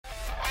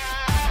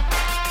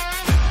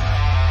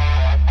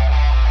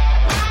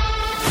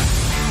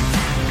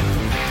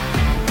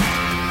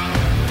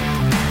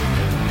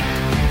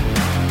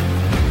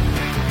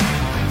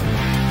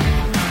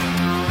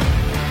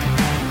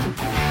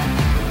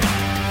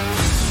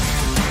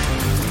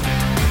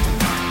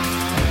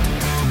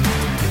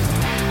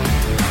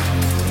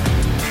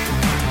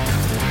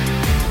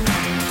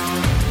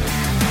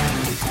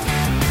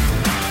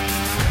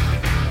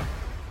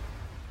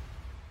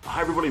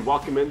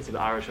welcome into the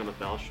Irish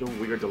NFL show.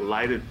 We are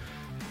delighted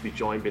to be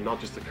joined by not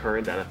just the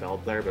current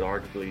NFL player, but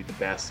arguably the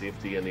best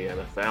safety in the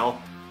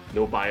NFL.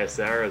 No bias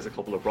there, as a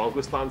couple of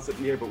Broncos fans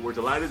sitting here, but we're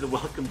delighted to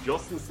welcome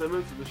Justin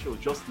Simmons to the show.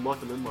 Justin,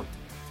 welcome in, man.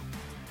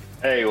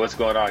 Hey, what's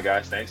going on,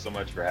 guys? Thanks so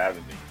much for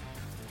having me.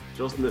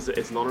 Justin,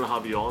 it's an honor to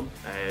have you on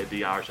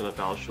the Irish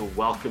NFL show.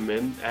 Welcome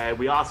in.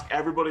 We ask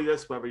everybody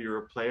this, whether you're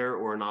a player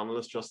or an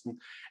analyst, Justin.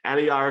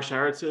 Any Irish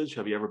heritage?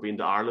 Have you ever been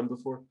to Ireland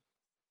before?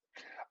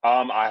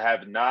 I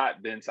have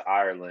not been to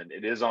Ireland.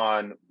 It is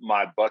on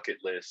my bucket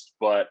list,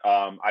 but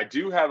I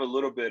do have a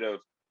little bit of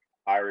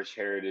Irish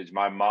heritage.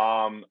 My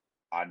mom,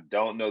 I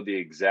don't know the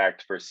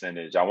exact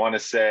percentage. I want to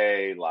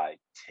say like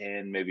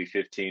 10, maybe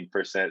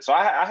 15%. So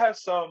I have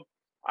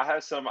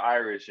some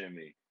Irish in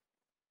me.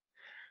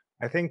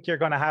 I think you're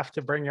going to have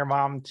to bring your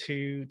mom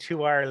to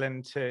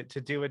Ireland to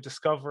do a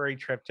discovery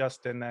trip,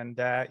 Justin. And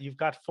you've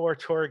got 4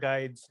 tour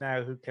guides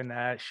now who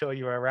can show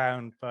you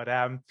around. But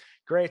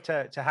great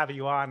to have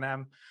you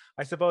on.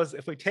 I suppose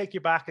if we take you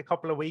back a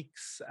couple of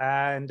weeks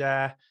and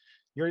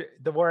you're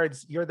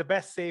the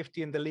best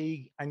safety in the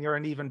league and you're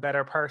an even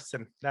better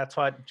person. That's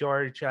what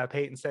George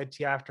Payton said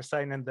to you after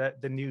signing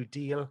the new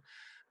deal.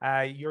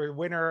 You're a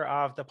winner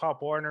of the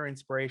Pop Warner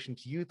Inspiration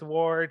to Youth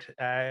Award,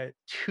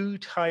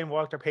 2-time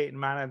Walter Payton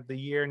Man of the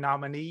Year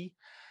nominee.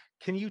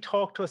 Can you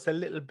talk to us a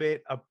little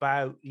bit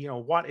about,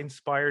 what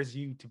inspires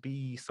you to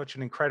be such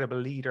an incredible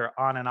leader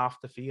on and off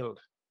the field?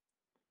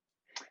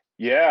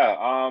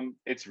 Yeah,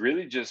 it's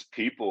really just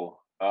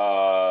people,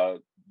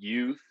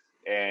 youth,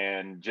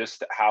 and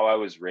just how I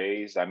was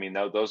raised. I mean,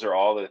 those are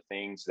all the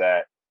things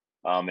that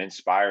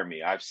inspire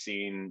me. I've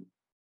seen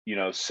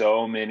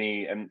so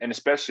many, and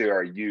especially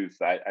our youth.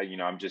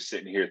 I'm just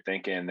sitting here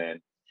thinking,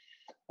 and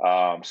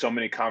so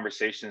many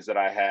conversations that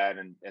I had,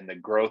 and the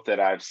growth that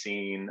I've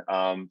seen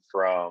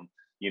from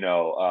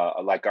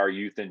like our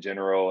youth in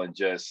general, and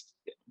just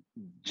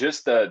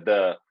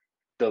the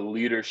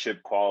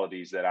leadership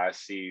qualities that I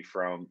see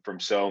from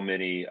so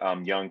many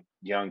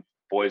young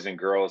boys and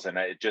girls, and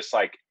it just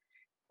like.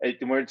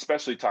 We're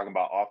especially talking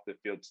about off the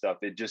field stuff.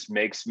 It just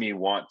makes me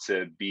want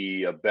to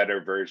be a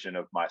better version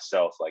of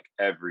myself, like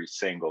every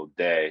single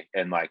day,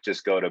 and like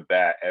just go to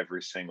bat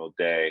every single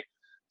day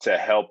to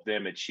help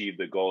them achieve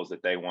the goals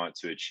that they want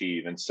to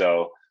achieve. And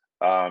so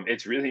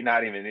it's really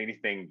not even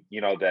anything,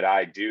 that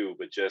I do,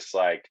 but just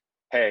like,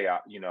 hey, I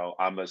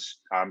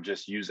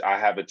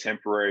have a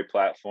temporary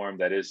platform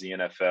that is the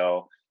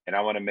NFL. And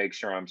I want to make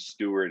sure I'm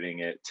stewarding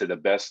it to the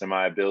best of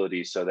my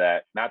ability, so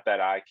that not that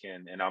I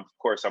can, and of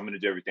course I'm going to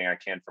do everything I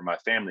can for my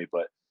family,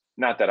 but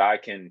not that I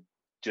can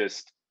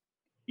just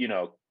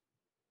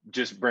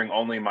bring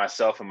only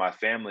myself and my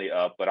family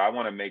up, but I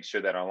want to make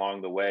sure that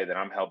along the way that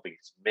I'm helping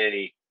as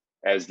many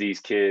as these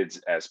kids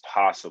as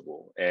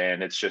possible.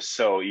 And it's just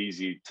so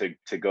easy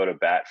to go to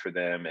bat for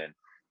them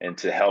and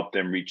to help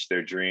them reach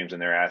their dreams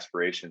and their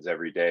aspirations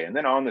every day. And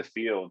then on the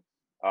field,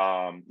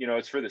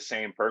 it's for the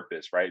same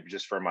purpose, right?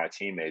 Just for my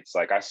teammates.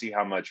 Like I see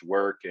how much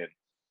work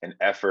and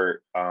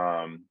effort,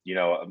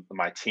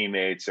 my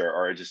teammates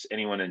or just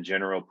anyone in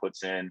general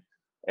puts in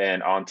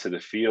and onto the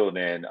field.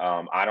 And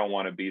I don't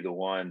want to be the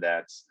one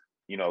that's,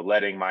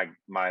 letting my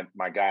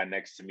guy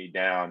next to me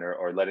down,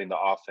 or letting the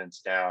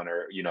offense down,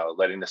 or,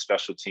 letting the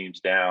special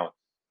teams down.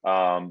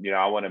 I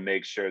want to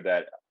make sure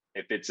that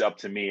if it's up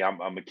to me, I'm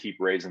gonna keep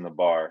raising the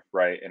bar,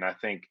 right? And I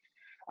think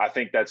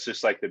that's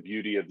just like the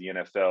beauty of the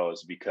NFL,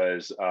 is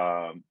because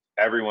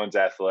everyone's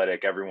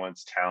athletic,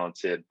 everyone's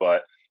talented,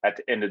 but at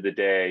the end of the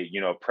day,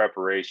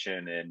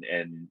 preparation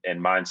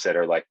and mindset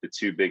are like the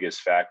 2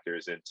 biggest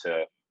factors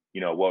into,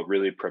 what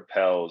really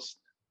propels,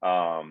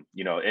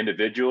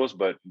 individuals,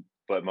 but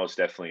most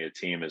definitely a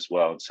team as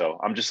well. And so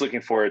I'm just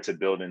looking forward to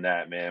building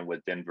that, man,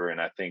 with Denver.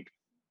 And I think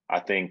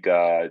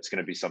it's going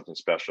to be something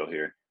special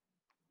here.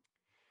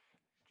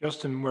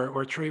 Justin,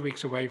 we're 3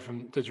 weeks away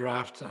from the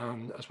draft,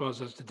 and I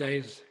suppose as the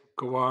days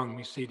go on,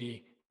 we see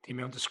the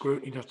amount of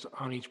scrutiny that's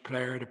on each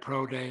player, the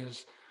pro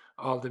days,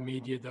 all the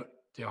media, the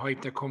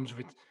hype that comes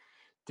with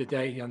the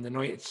day and the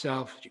night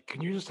itself.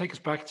 Can you just take us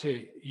back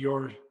to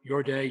your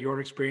day, your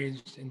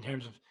experience in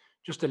terms of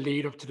just the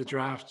lead up to the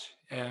draft?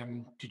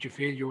 Did you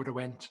feel you would have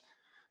went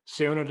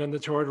sooner than the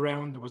 3rd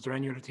round? Was there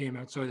any other team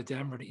outside of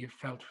Denver that you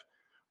felt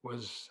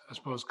was, I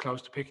suppose,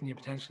 close to picking you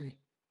potentially?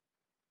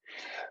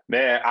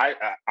 Man, I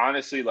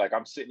honestly, like,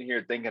 I'm sitting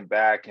here thinking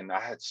back, and I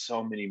had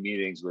so many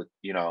meetings with,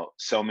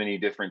 so many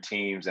different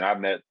teams, and I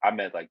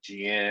met like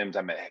GMs,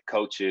 I met head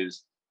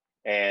coaches,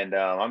 and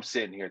I'm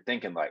sitting here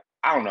thinking like,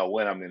 I don't know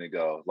when I'm going to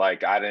go.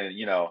 Like, I didn't,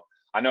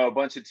 I know a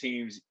bunch of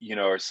teams,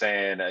 are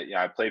saying,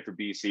 I played for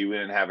BC. We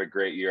didn't have a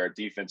great year. Our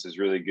defense is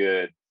really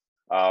good.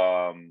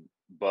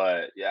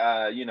 But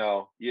yeah,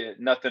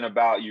 nothing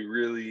about you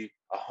really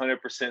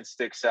 100%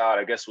 sticks out.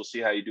 I guess we'll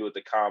see how you do at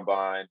the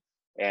combine.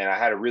 And I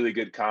had a really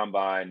good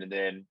combine, and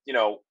then,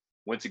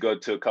 went to go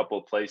to a couple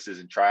of places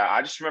and try.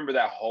 I just remember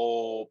that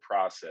whole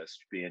process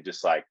being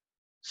just like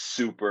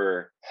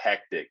super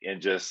hectic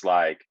and just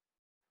like,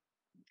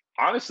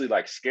 honestly,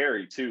 like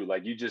scary too.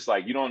 Like you just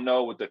like, you don't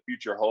know what the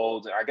future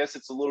holds. And I guess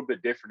it's a little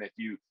bit different if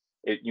you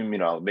you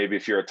know, maybe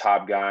if you're a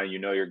top guy, you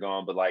know, you're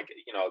going, but like,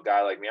 you know, a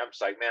guy like me, I'm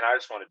just like, man, I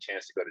just want a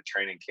chance to go to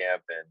training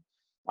camp.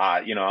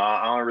 And, you know,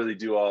 I don't really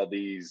do all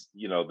these,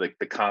 you know,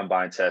 the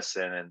combine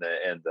testing and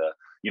the,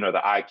 you know, the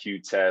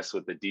IQ tests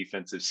with the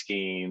defensive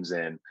schemes.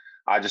 And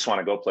I just want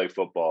to go play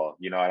football,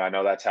 you know, and I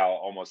know that's how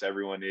almost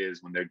everyone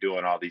is when they're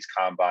doing all these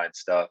combine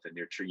stuff and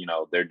you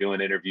know, they're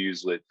doing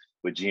interviews with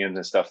GMs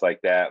and stuff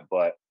like that.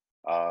 But,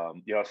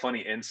 you know, a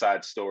funny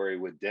inside story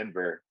with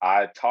Denver,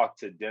 I talked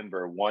to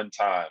Denver one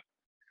time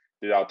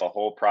throughout the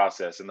whole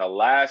process. And the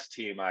last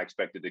team I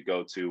expected to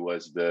go to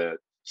was the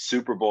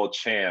Super Bowl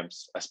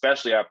champs,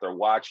 especially after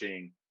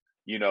watching,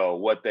 you know,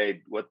 what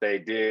they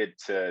did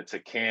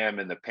to Cam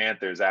and the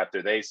Panthers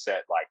after they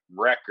set like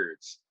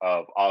records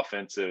of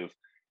offensive,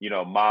 you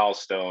know,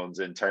 milestones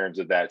in terms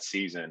of that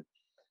season.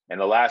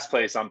 And the last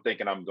place I'm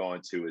thinking I'm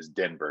going to is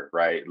Denver,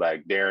 right?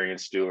 Like Darian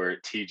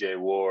Stewart, TJ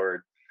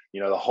Ward,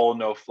 you know, the whole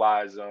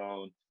no-fly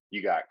zone.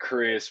 You got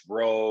Chris,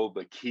 Robe,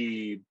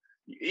 Akib,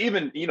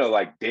 even, you know,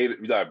 like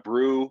David, like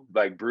Brew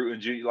and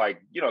G,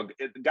 like, you know,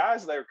 the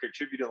guys that are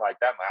contributing like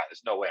that, man,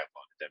 there's no way I'm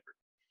going to Denver.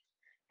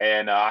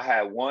 And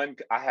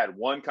I had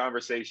one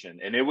conversation,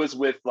 and it was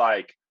with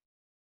like,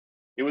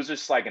 it was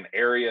just like an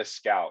area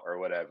scout or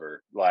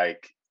whatever.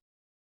 Like,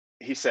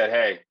 he said,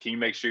 "Hey, can you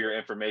make sure your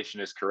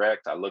information is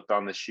correct?" I looked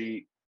on the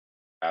sheet.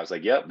 I was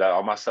like, "Yep, that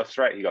all my stuff's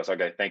right." He goes,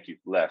 "Okay, thank you."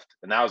 Left.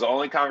 And that was the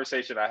only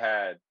conversation I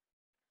had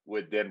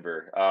with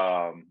Denver.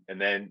 And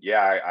then,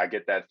 yeah, I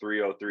get that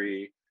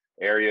 303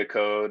 area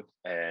code,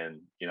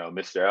 and, you know,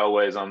 Mr.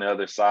 Elway is on the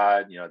other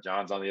side, you know,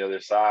 John's on the other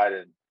side,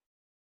 and,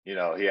 you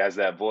know, he has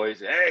that voice,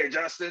 "Hey,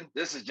 Justin,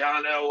 this is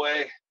John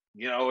Elway,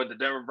 you know, with the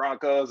Denver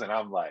Broncos." And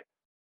I'm like,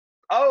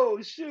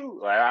 oh,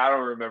 shoot. Like, I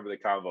don't remember the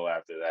combo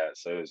after that.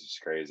 So it was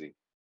just crazy.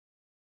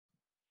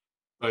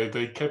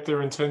 They kept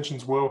their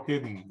intentions well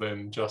hidden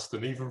then,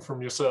 Justin, even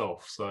from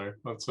yourself. So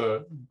that's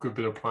a good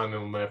bit of planning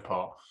on their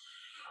part.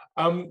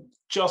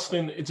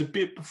 Justin, it's a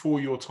bit before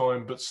your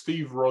time, but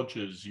Steve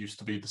Rogers used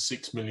to be the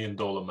 $6 million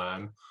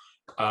man.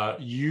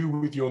 You,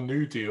 with your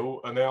new deal,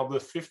 are now the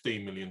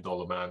 $15 million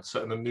man,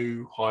 setting a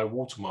new high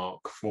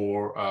watermark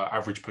for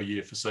average per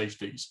year for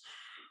safeties.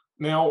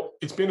 Now,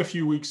 it's been a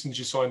few weeks since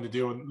you signed the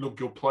deal, and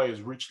look, your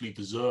players richly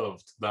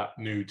deserved that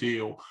new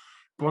deal.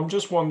 But I'm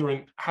just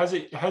wondering, has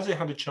it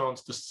had a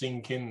chance to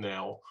sink in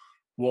now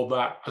what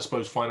that, I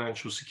suppose,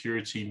 financial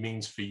security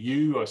means for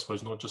you? I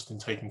suppose not just in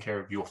taking care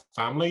of your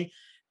family,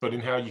 but in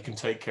how you can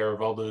take care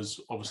of others.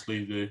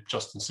 Obviously, the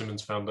Justin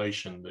Simmons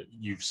Foundation that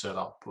you've set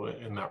up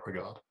in that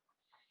regard.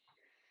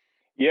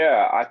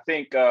 Yeah, I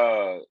think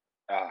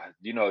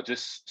you know,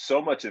 just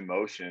so much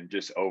emotion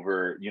just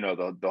over, you know,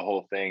 the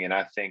whole thing. And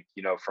I think,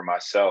 you know, for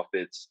myself,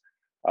 it's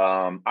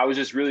I was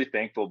just really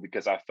thankful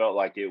because I felt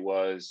like it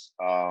was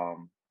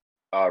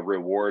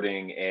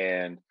rewarding,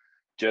 and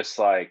just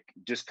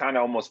kind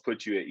of almost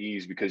put you at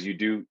ease, because you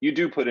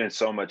do put in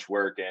so much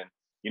work. And,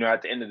 you know,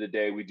 at the end of the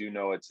day, we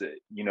know it's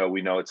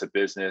a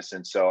business.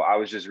 And so I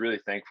was just really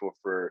thankful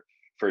for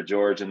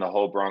George and the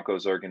whole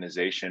Broncos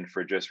organization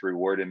for just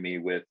rewarding me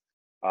with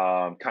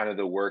kind of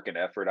the work and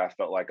effort I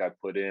felt like I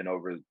put in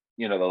over,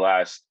 you know, the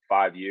last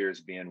 5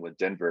 years being with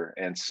Denver.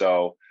 And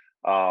so,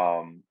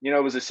 you know,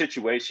 it was a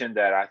situation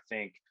that I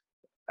think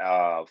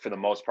for the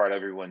most part,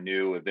 everyone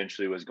knew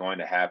eventually was going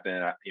to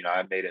happen. You know,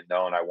 I made it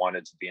known I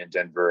wanted to be in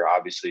Denver.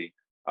 Obviously,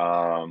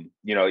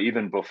 you know,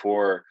 even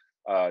before,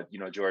 you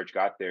know, George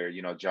got there,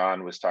 you know,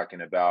 John was talking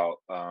about,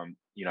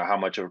 you know, how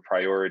much of a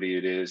priority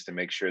it is to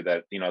make sure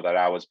that, you know, that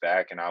I was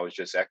back. And I was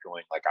just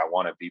echoing, like, I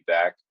want to be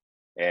back.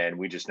 And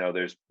we just know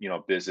there's, you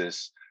know,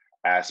 business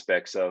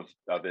aspects of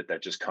it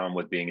that just come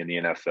with being in the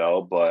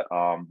NFL. But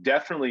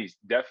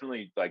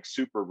definitely like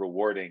super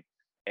rewarding.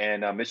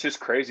 And it's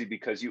just crazy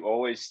because you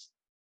always,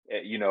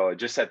 you know,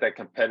 just at that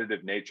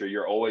competitive nature,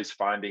 you're always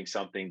finding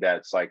something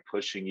that's like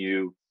pushing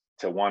you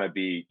to want to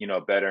be, you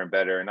know, better and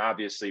better. And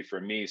obviously for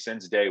me,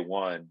 since day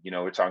one, you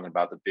know, we're talking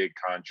about the big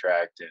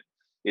contract and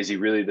is he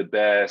really the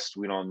best?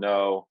 We don't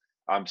know.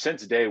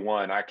 Since day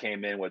one, I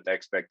came in with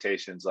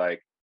expectations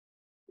like,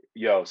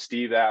 yo,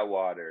 Steve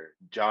Atwater,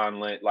 John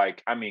Lynch,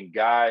 like, I mean,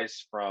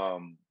 guys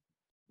from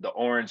the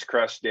Orange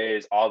Crush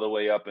days all the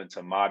way up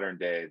into modern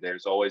day,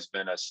 there's always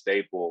been a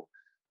staple.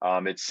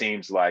 It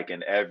seems like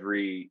in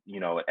every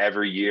year,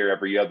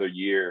 every other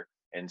year,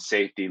 in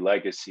safety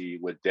legacy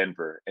with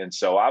Denver. And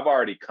so I've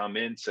already come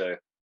into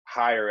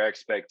higher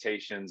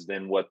expectations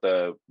than what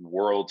the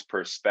world's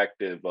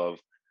perspective of,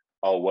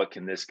 oh, what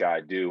can this guy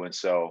do? And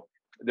so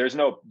there's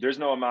no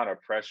amount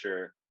of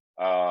pressure,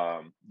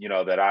 you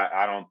know, that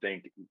I don't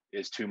think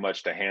is too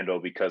much to handle,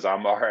 because I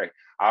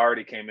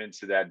already came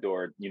into that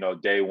door, you know,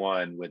 day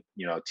one with,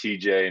 you know,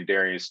 TJ and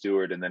Darian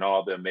Stewart, and then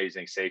all the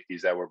amazing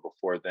safeties that were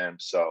before them.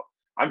 So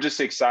I'm just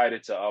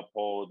excited to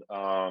uphold,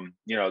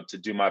 you know, to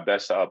do my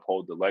best to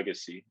uphold the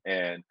legacy.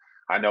 And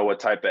I know what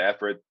type of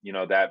effort, you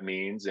know, that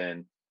means.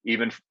 And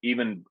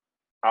even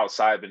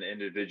outside of an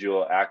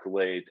individual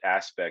accolade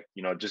aspect,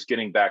 you know, just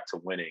getting back to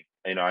winning,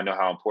 you know, I know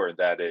how important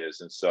that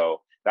is. And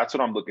so that's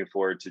what I'm looking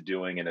forward to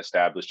doing and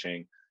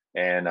establishing,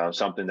 and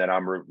something that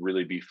I'm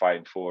really be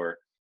fighting for,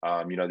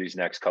 these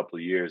next couple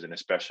of years, and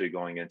especially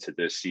going into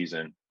this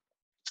season.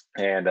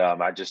 And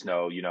I just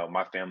know,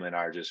 my family and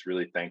I are just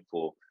really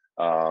thankful,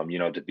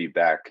 to be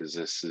back, because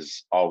this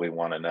is all we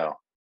want to know.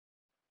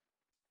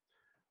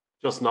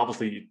 Justin,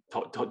 obviously,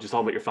 just talking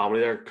about your family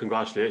there,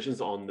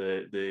 congratulations on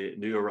the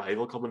new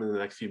arrival coming in the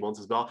next few months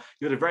as well.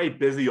 You had a very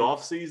busy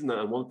off season,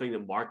 and one thing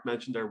that Mark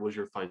mentioned there was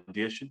your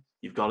foundation.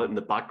 You've got it in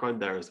the background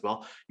there as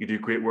well. You do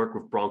great work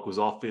with Broncos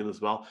off field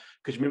as well.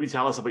 Could you maybe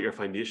tell us about your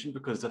foundation?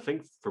 Because I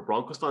think for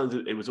Broncos fans,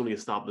 it was only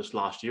established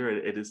last year.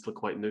 It is still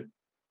quite new.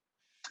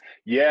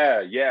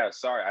 Yeah.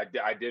 Sorry,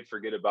 I did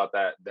forget about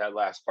that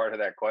last part of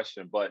that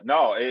question. But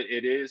no,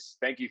 it is.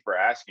 Thank you for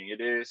asking.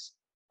 It is.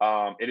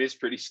 It is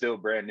pretty still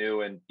brand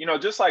new, and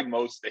just like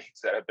most things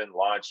that have been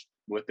launched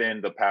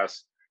within the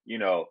past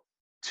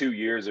 2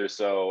 years or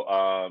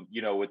so,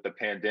 with the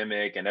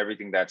pandemic and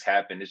everything that's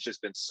happened, it's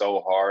just been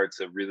so hard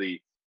to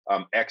really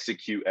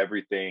execute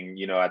everything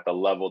at the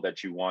level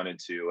that you wanted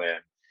to. And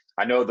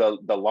I know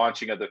the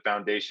launching of the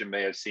foundation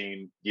may have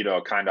seemed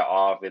kind of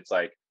off. It's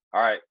like,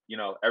 all right,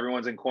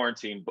 everyone's in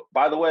quarantine, but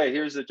by the way,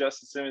 here's the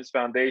Justin Simmons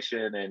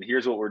Foundation, and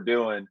here's what we're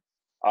doing.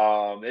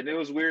 And it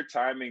was weird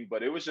timing,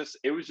 but it was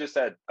just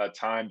at a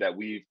time that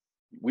we've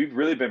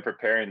really been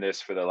preparing this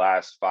for the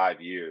last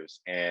 5 years.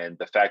 And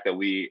the fact that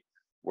we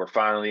were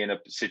finally in a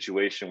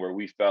situation where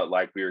we felt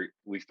like we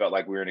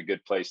were in a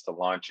good place to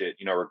launch it,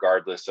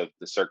 regardless of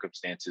the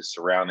circumstances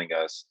surrounding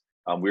us.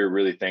 We were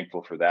really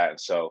thankful for that. And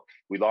so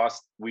we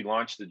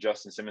launched the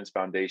Justin Simmons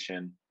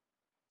Foundation.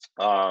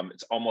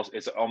 It's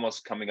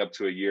almost coming up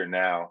to a year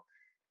now.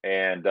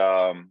 And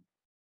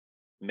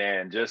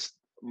man, just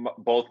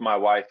both my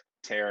wife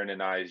Taryn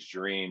and I's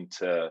dream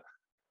to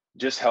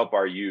just help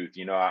our youth.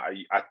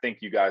 I think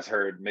you guys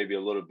heard maybe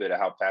a little bit of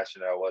how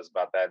passionate I was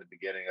about that at the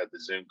beginning of the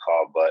Zoom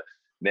call, but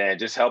man,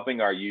 just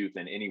helping our youth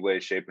in any way,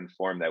 shape, and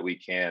form that we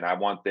can. I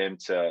want them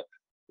to,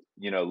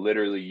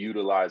 literally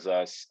utilize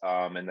us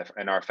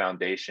and our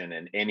foundation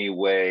in any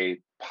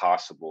way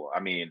possible.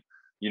 I mean,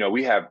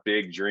 we have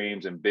big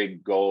dreams and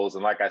big goals,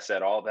 and like I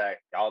said, all that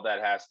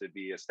has to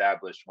be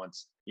established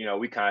once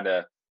we kind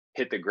of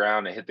hit the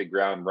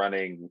ground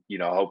running,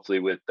 hopefully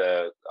with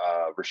the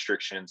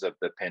restrictions of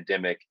the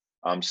pandemic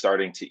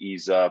starting to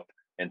ease up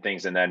and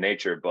things in that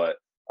nature. But,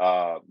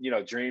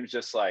 dreams,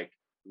 just like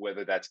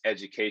whether that's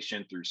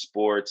education through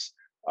sports,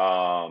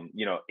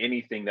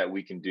 anything that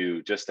we can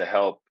do just to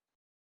help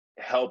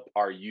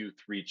our youth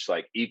reach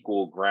like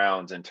equal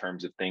grounds in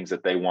terms of things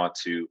that they want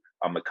to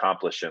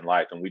accomplish in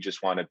life. And we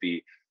just want to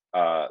be,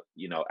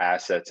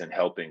 assets and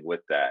helping with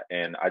that.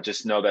 And I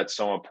just know that's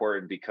so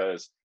important,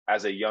 because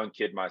as a young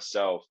kid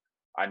myself,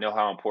 I know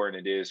how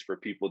important it is for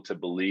people to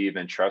believe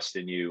and trust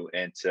in you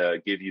and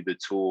to give you the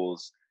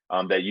tools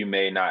that you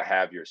may not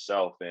have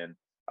yourself. And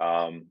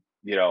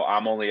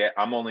I'm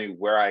only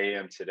where I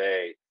am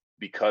today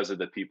because of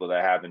the people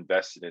that have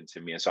invested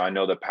into me. And so I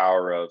know the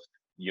power of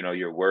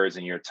your words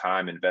and your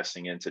time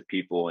investing into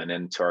people and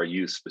into our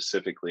youth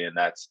specifically. And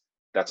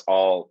that's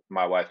all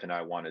my wife and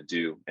I want to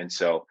do. And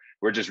so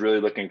we're just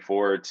really looking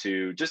forward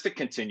to just the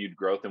continued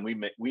growth. And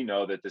we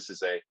know that this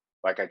is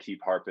like I keep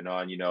harping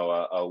on,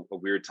 a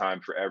weird time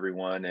for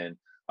everyone, and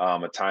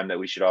a time that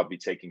we should all be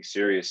taking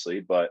seriously.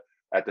 But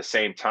at the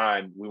same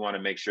time, we want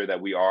to make sure that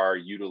we are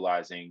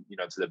utilizing,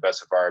 to the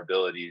best of our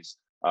abilities,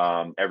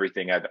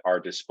 everything at our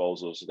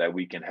disposal so that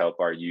we can help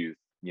our youth,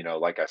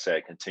 like I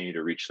said, continue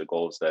to reach the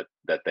goals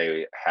that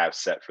they have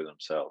set for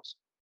themselves.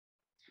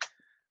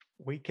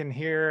 We can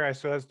hear, I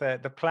suppose,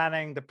 the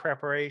planning, the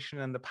preparation,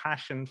 and the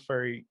passion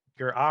for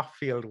your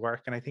off-field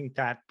work. And I think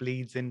that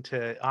bleeds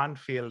into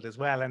on-field as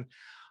well. And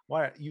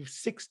you've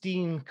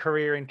 16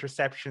 career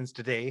interceptions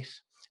to date,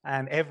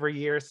 and every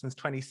year since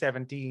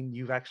 2017,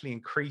 you've actually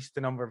increased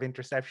the number of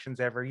interceptions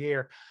every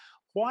year.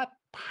 What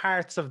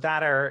parts of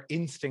that are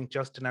instinct,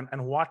 Justin,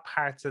 and what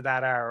parts of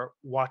that are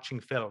watching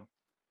film?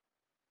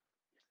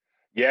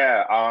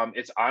 Yeah,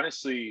 it's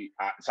honestly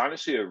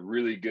a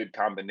really good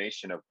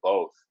combination of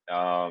both.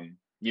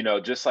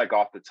 Just like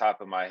off the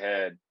top of my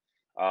head,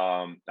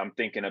 I'm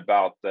thinking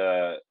about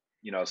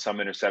some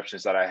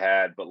interceptions that I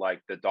had, but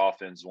like the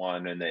Dolphins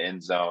one in the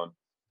end zone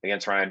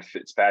against Ryan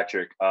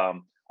Fitzpatrick,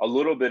 a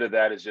little bit of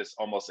that is just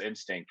almost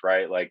instinct,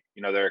 right? Like,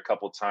 there are a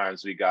couple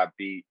times we got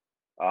beat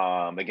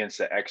against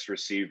the X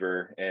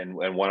receiver and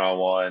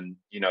one-on-one,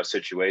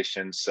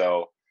 situations.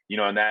 So,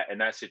 in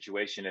that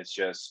situation, it's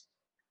just,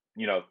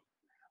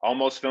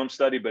 almost film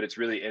study, but it's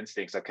really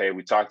instincts. Okay,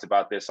 we talked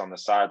about this on the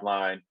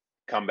sideline,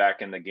 come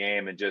back in the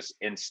game and just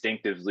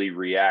instinctively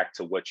react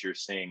to what you're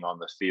seeing on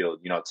the field,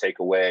 take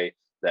away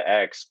the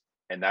X,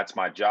 and that's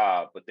my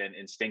job. But then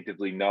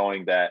instinctively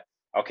knowing that,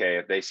 okay,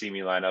 if they see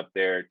me line up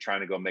there trying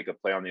to go make a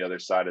play on the other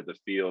side of the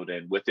field,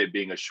 and with it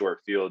being a short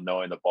field,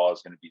 knowing the ball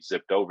is going to be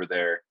zipped over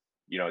there,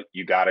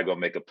 you got to go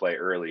make a play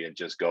early and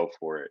just go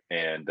for it.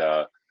 And,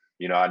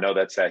 I know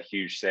that's that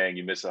huge saying,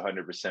 you miss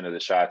 100% of the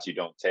shots you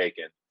don't take.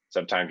 And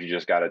sometimes you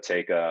just got to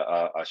take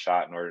a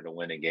shot in order to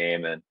win a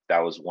game. And that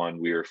was one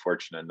we were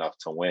fortunate enough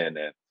to win.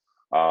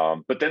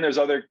 And, but then there's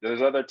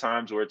other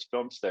times where it's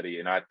film study.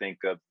 And I think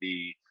of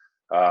the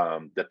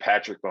the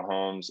Patrick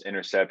Mahomes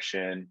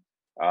interception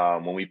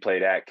when we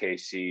played at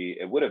KC.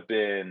 It would have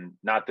been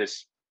not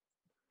this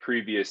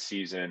previous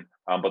season,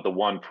 but the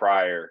one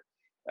prior.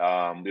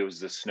 It was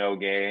the snow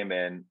game,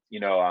 and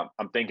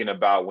I'm thinking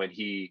about when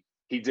he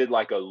did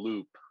like a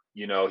loop.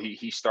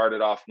 He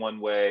started off one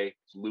way,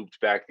 looped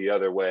back the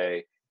other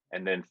way,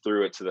 and then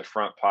threw it to the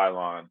front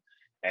pylon.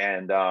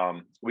 And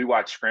we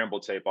watch scramble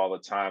tape all the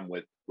time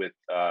with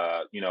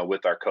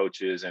our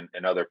coaches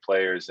and other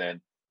players.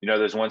 And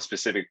there's one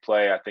specific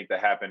play I think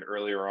that happened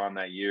earlier on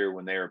that year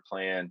when they were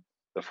playing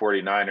the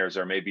 49ers,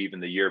 or maybe even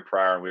the year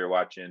prior, and we were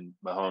watching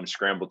Mahomes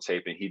scramble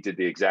tape, and he did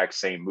the exact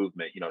same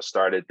movement.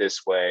 Started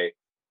this way,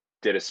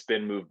 did a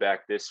spin move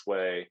back this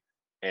way,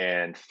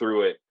 and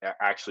threw it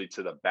actually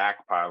to the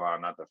back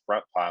pylon, not the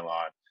front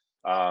pylon.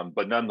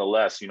 But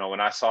nonetheless, when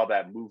I saw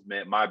that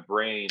movement, my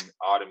brain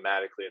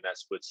automatically in that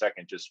split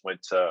second just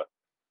went to,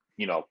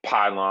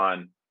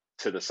 pylon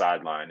to the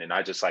sideline. And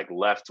I just like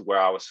left where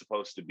I was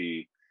supposed to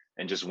be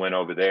and just went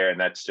over there. And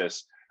that's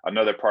just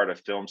another part of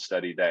film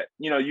study that,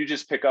 you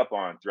just pick up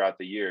on throughout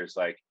the years.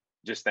 Like,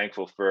 just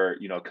thankful for,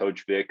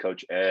 Coach Vic,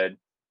 Coach Ed,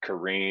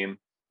 Kareem,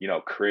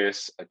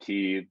 Chris,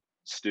 Aqib,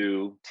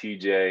 Stu,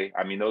 TJ.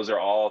 I mean, those are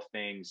all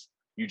things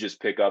you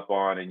just pick up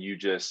on, and you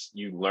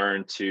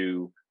learn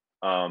to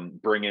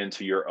bring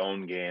into your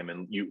own game,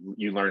 and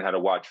you learn how to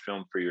watch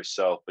film for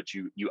yourself. But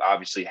you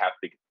obviously have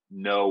to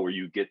know where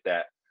you get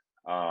that,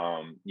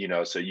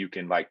 so you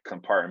can like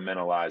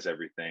compartmentalize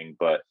everything.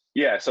 But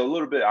yeah, so a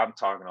little bit, I'm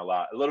talking a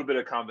lot, a little bit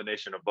of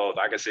combination of both.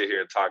 I can sit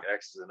here and talk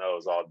X's and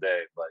O's all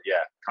day, but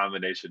yeah,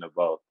 combination of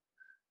both.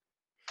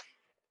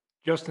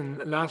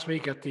 Justin, last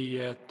week at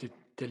the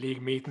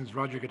league meetings,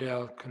 Roger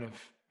Goodell kind of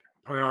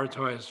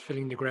prioritized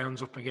filling the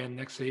grounds up again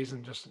next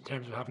season, just in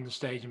terms of having the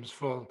stadiums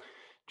full.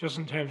 Just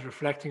in terms of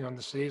reflecting on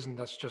the season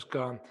that's just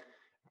gone,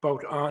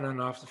 both on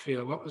and off the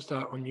field, what was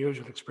that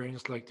unusual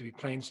experience like to be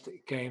playing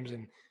games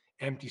in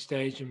empty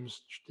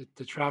stadiums,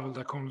 the travel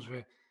that comes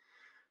with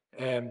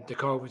the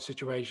COVID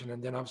situation,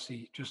 and then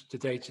obviously just the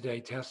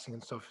day-to-day testing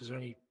and stuff? Is there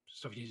any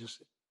stuff you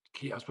just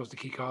key, I suppose, the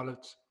key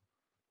call-outs?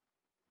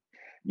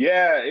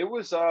 Yeah, it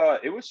was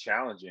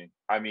challenging.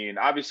 I mean,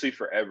 obviously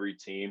for every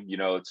team,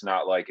 it's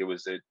not like it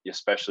was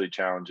especially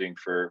challenging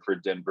for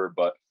Denver,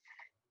 but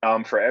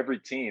for every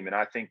team. And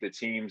I think the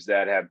teams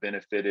that have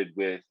benefited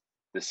with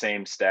the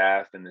same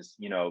staff and this,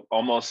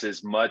 almost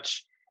as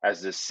much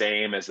as the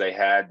same as they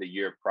had the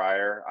year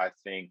prior, I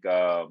think,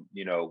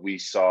 we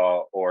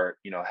saw, or,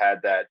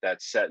 had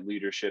that set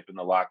leadership in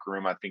the locker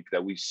room. I think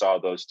that we saw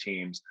those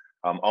teams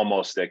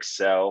almost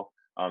excel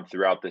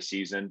throughout the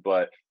season.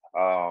 But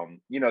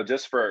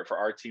just for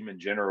our team in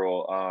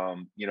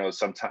general,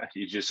 sometimes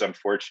you're just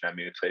unfortunate. I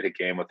mean, we played a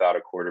game without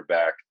a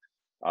quarterback.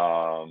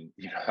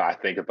 I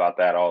think about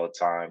that all the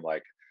time.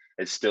 Like,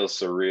 it's still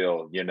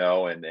surreal,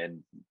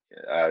 and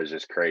it was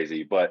just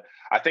crazy. But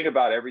I think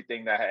about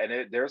everything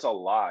there's a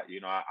lot,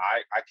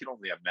 I can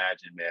only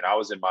imagine, man. I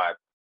was in my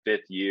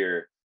 5th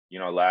year,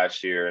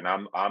 last year,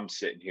 and I'm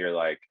sitting here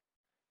like,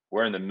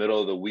 we're in the middle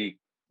of the week,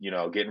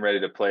 getting ready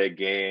to play a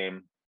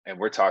game, and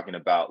we're talking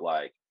about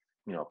like,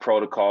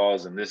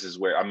 protocols. And this is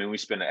where, I mean, we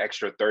spend an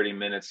extra 30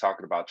 minutes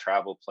talking about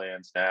travel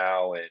plans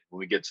now. And when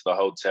we get to the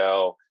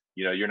hotel,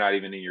 you're not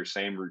even in your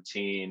same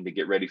routine to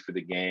get ready for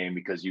the game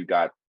because you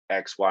got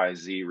X, Y,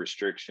 Z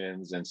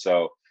restrictions. And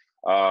so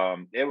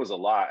it was a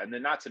lot. And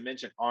then not to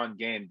mention on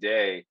game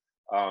day,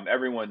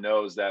 everyone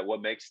knows that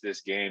what makes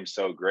this game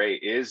so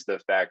great is the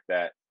fact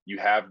that you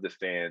have the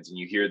fans and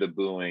you hear the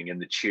booing and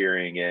the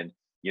cheering, and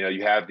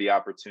you have the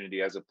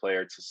opportunity as a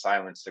player to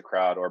silence the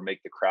crowd or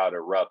make the crowd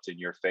erupt in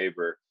your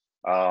favor.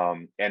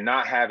 And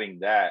not having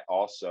that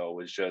also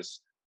was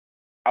just,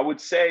 I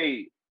would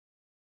say,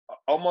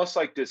 almost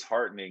like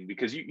disheartening,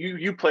 because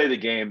you play the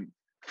game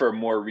for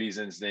more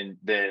reasons than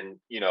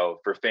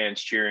for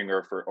fans cheering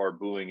or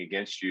booing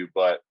against you.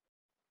 But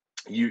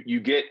you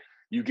get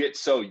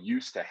so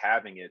used to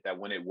having it that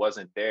when it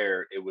wasn't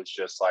there, it was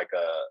just like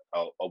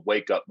a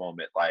wake up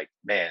moment. Like,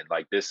 man,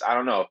 like this, I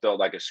don't know, it felt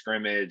like a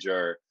scrimmage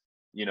or,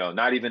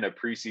 not even a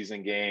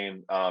preseason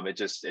game. It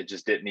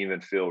just didn't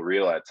even feel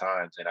real at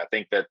times. And I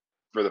think that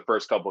for the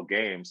first couple of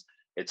games,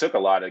 it took a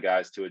lot of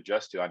guys to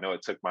adjust to. I know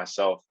it took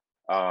myself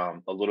a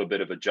little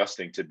bit of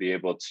adjusting to be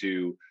able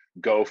to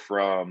go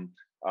from,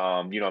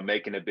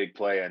 making a big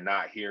play and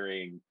not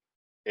hearing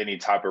any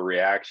type of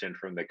reaction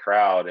from the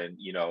crowd, and,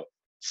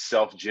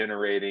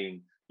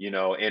 self-generating,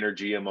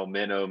 energy and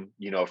momentum,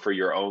 for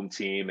your own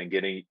team, and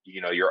getting,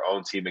 your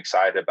own team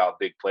excited about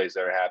big plays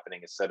that are happening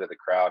instead of the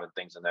crowd and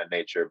things of that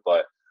nature.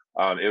 But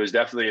it was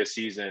definitely a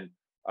season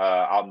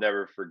I'll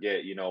never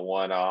forget,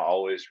 one I'll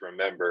always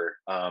remember,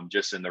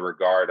 just in the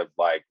regard of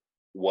like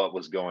what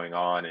was going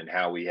on and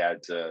how we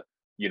had to,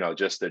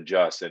 just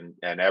adjust, and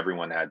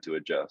everyone had to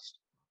adjust.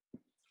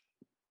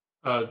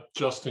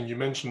 Justin, you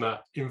mentioned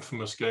that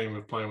infamous game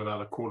of playing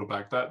without a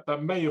quarterback.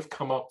 That may have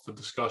come up for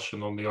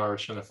discussion on the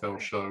Irish NFL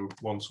show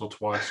once or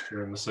twice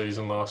during the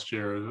season last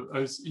year.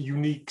 It's a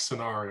unique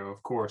scenario,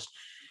 of course.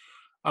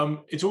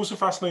 It's also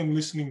fascinating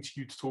listening to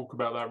you to talk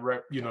about that,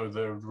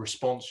 the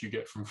response you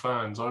get from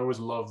fans. I always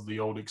love the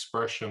old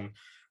expression,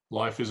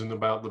 life isn't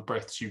about the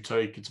breaths you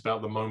take, it's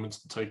about the moments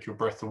that take your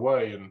breath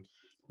away. And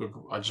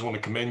look, I just want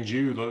to commend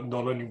you,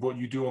 not only what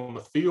you do on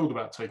the field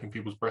about taking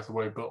people's breath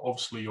away, but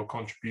obviously your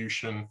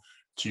contribution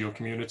to your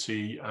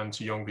community and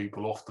to young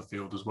people off the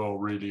field as well,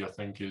 really, I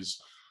think is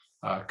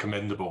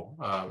commendable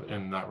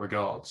in that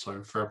regard.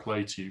 So fair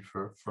play to you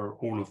for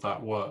all of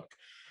that work.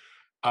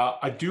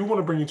 I do want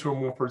to bring you to a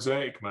more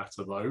prosaic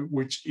matter, though,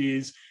 which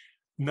is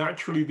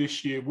naturally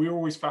this year, we're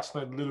always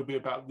fascinated a little bit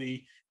about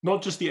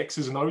not just the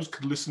X's and O's,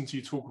 could listen to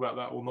you talk about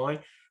that all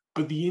night,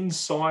 but the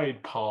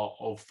inside part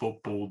of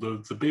football,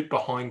 the bit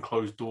behind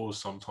closed doors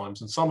sometimes.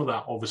 And some of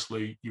that,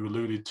 obviously, you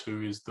alluded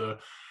to, is the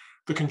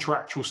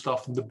contractual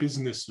stuff and the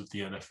business of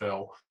the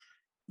NFL.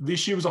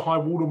 This year was a high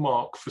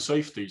watermark for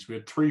safeties. We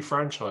had 3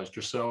 franchised,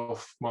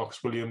 yourself,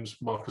 Marcus Williams,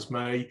 Marcus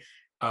May.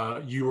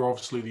 You were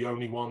obviously the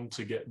only one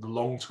to get the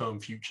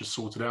long-term future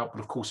sorted out, but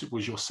of course it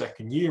was your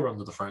second year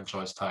under the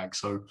franchise tag,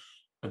 so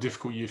a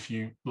difficult year for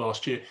you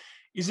last year.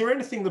 Is there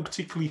anything that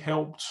particularly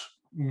helped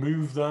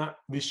move that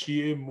this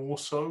year more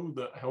so,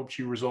 that helped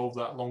you resolve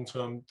that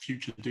long-term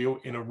future deal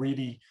in a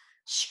really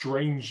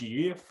strange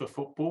year for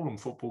football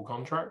and football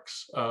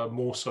contracts,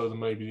 more so than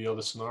maybe the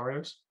other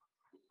scenarios?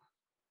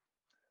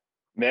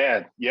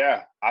 Man,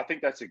 yeah, I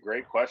think that's a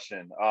great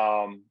question.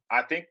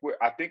 I think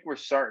we're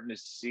starting to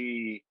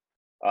see,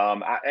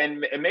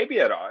 and maybe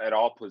at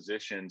all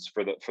positions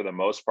for the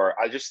most part.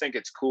 I just think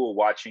it's cool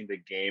watching the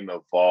game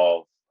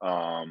evolve,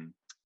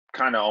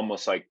 kind of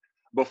almost like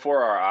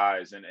before our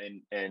eyes,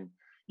 and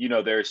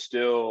there's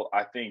still,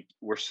 I think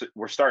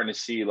we're starting to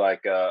see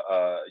like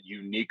a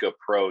unique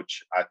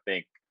approach, I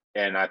think,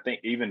 and I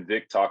think even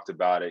Vic talked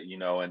about it,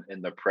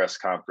 in the press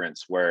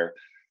conference where.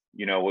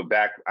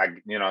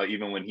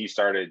 Even when he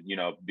started,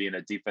 being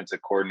a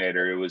defensive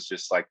coordinator, it was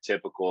just like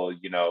typical,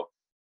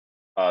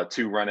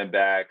 2 running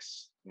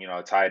backs,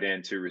 a tight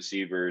end, 2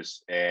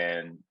 receivers,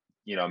 and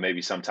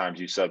maybe sometimes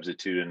you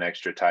substitute an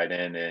extra tight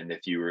end, and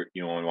if you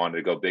wanted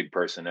to go big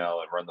personnel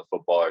and run the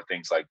football or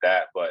things like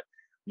that. But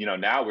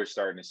now we're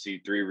starting to see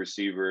 3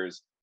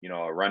 receivers,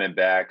 a running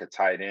back, a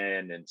tight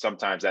end, and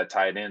sometimes that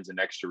tight end's an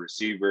extra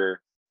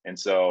receiver. And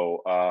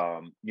so,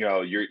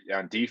 you're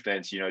on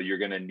defense, you're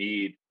going to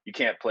need. You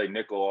can't play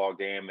nickel all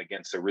game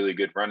against a really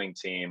good running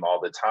team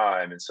all the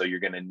time. And so you're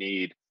going to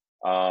need,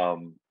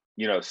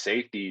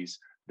 safeties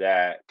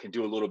that can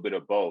do a little bit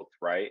of both,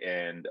 right?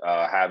 And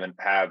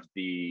have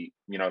the,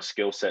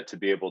 skill set to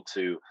be able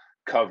to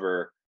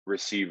cover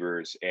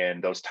receivers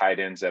and those tight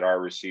ends that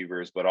are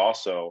receivers, but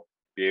also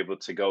be able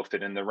to go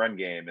fit in the run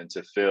game and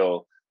to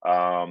fill,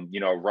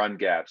 run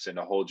gaps and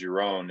to hold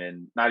your own,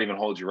 and not even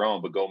hold your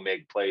own, but go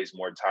make plays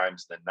more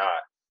times than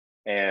not.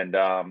 And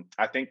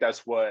I think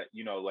that's what,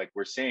 like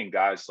we're seeing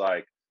guys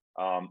like,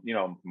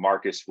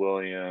 Marcus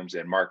Williams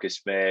and Marcus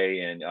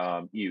May and,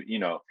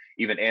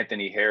 even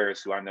Anthony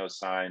Harris, who I know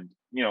signed,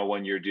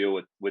 1-year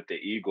deal with the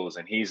Eagles,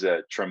 and he's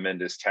a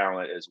tremendous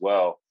talent as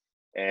well.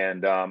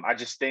 And I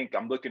just think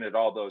I'm looking at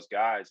all those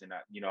guys, and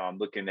I'm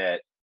looking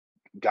at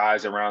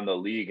guys around the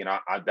league, and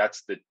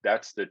that's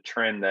the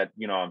trend that,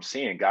 I'm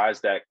seeing,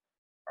 guys that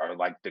are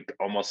like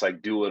almost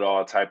like do it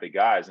all type of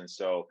guys. And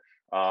so,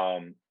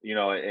 in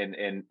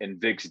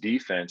Vic's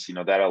defense,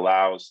 that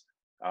allows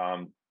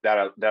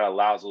that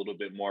allows a little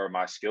bit more of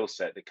my skill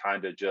set to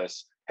kind of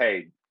just,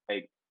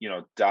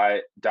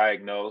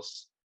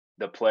 diagnose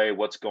the play,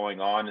 what's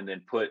going on, and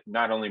then put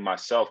not only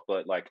myself,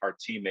 but like our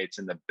teammates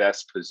in the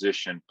best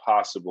position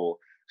possible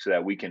so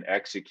that we can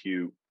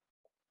execute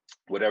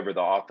whatever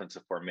the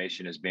offensive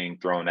formation is being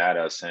thrown at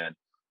us. And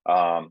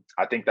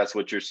I think that's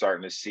what you're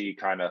starting to see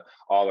kind of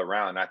all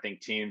around. I think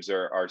teams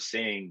are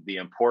seeing the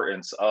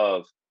importance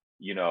of,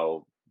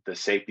 the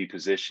safety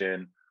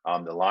position,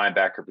 the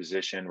linebacker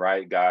position,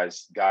 right?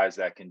 Guys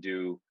that can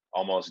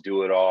almost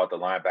do it all at the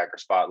linebacker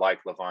spot, like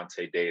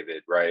Levante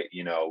David, right?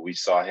 We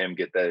saw him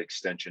get that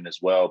extension as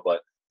well,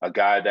 but a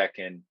guy that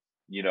can,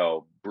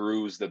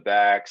 bruise the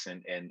backs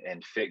and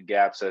fit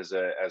gaps as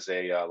a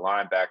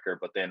linebacker,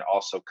 but then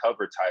also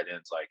cover tight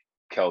ends like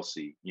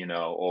Kelsey,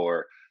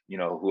 or,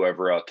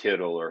 whoever else,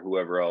 Kittle, or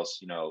whoever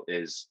else,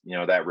 is,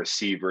 that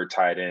receiver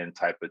tight end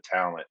type of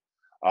talent.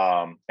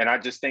 And I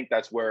just think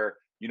that's where,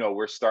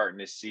 we're starting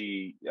to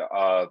see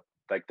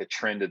like the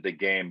trend of the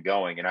game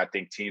going. And I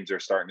think teams are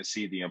starting to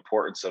see the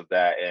importance of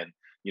that, and,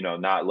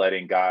 not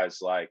letting guys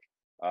like,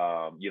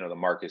 the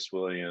Marcus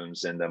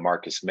Williams and the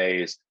Marcus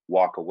Mays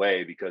walk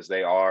away, because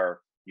they are,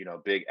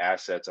 big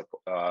assets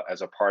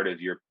as a part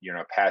of your,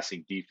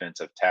 passing defense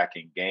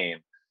attacking game.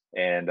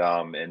 And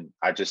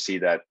I just see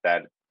that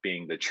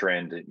being the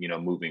trend,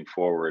 moving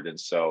forward. And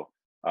so,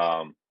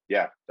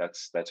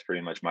 that's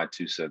pretty much my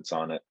 2 cents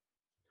on it.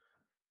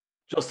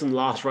 Justin,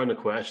 last round of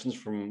questions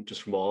from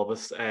all of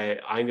us.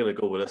 I'm going to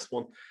go with this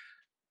one.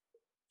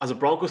 As a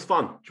Broncos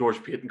fan,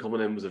 George Payton coming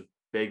in was a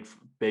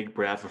big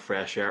breath of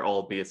fresh air,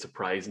 albeit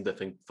surprising to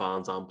think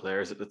fans and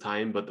players at the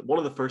time. But one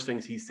of the first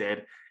things he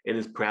said in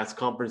his press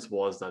conference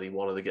was that he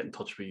wanted to get in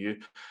touch with you.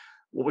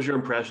 What was your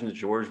impression of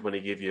George when he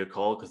gave you a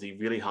call? Because he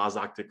really has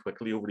acted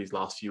quickly over these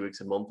last few weeks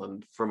and months.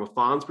 And from a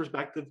fan's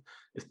perspective,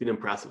 it's been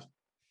impressive.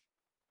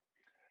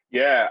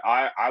 Yeah,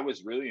 I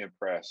was really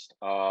impressed.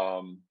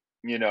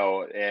 You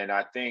know, and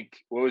I think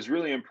what was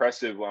really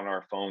impressive on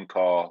our phone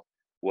call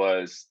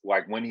was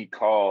like when he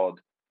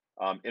called,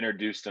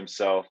 introduced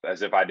himself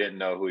as if I didn't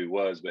know who he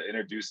was, but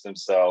introduced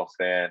himself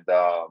and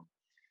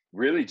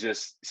really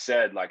just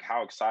said like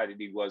how excited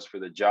he was for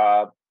the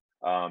job,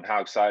 how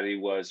excited he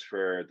was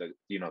for the,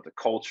 you know, the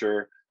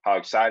culture, how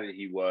excited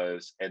he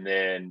was. And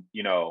then,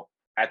 you know,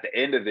 at the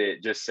end of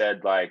it, just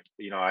said like,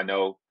 you know, I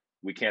know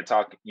we can't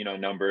talk, you know,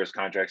 numbers,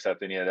 contract stuff,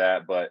 any of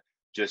that, but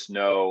just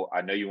know,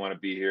 I know you want to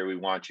be here. We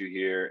want you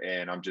here.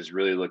 And I'm just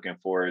really looking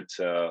forward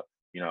to,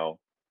 you know,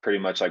 pretty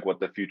much like what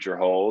the future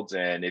holds.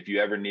 And if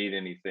you ever need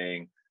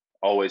anything,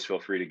 always feel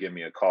free to give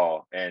me a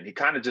call. And he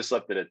kind of just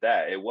left it at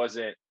that.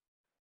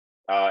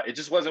 It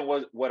just wasn't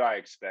what I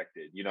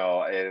expected. You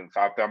know, if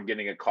I'm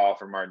getting a call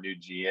from our new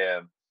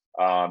GM,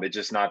 it's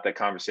just not the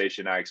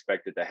conversation I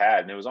expected to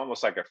have. And it was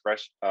almost like a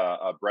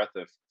breath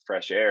of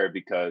fresh air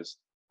because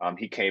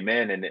he came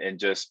in and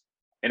just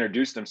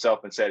introduced himself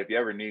and said, if you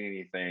ever need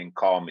anything,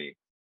 call me.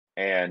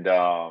 And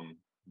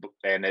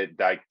it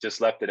like just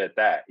left it at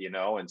that, you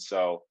know? And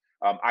so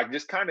I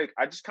just kind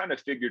of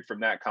figured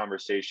from that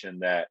conversation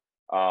that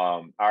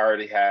I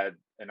already had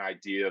an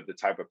idea of the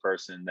type of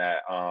person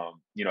that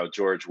you know,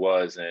 George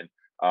was, and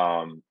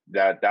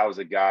that was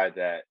a guy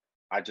that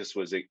I just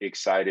was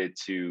excited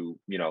to,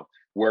 you know,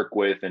 work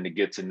with and to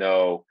get to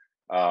know,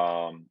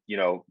 you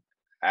know,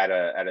 at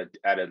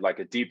a like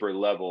a deeper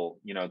level,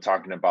 you know,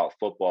 talking about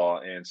football.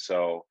 And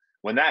so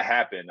when that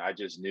happened, I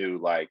just knew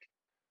like,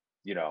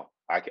 you know,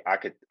 I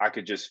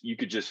could just, you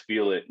could just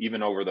feel it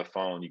even over the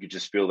phone. You could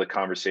just feel the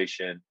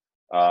conversation.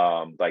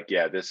 Like,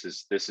 yeah, this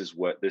is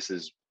what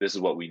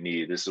we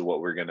need. This is what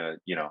we're gonna,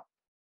 you know.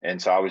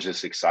 And so I was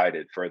just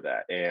excited for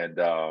that. And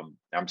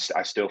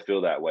I still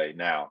feel that way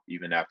now,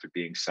 even after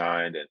being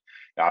signed and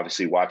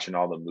obviously watching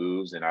all the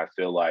moves. And I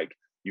feel like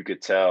you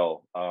could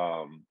tell,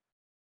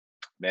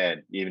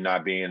 man, even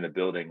not being in the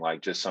building,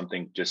 like just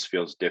something just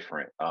feels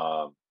different.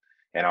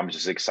 And I'm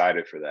just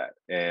excited for that.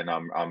 And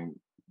I'm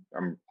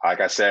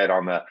like I said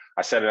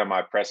I said it on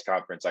my press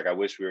conference, like I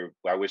wish we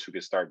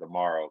could start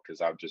tomorrow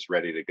because I'm just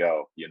ready to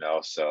go, you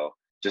know. So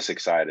just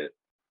excited.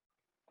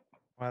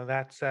 Well,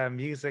 that's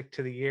music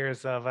to the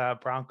ears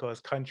of Broncos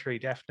country,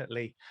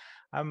 definitely.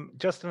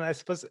 Justin, I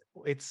suppose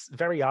it's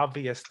very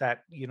obvious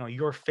that, you know,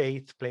 your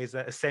faith plays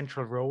a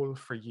central role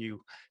for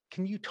you.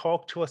 Can you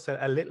talk to us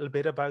a little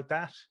bit about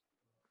that?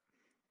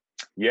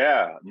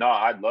 Yeah, no,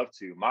 I'd love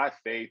to. My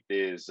faith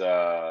is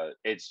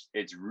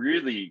it's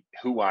really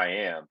who I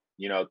am,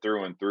 you know,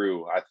 through and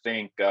through. I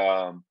think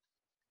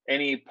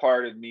any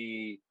part of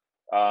me,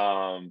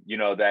 you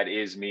know, that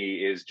is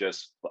me is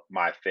just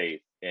my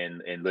faith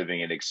in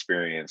living an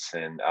experience.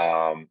 And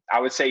I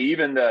would say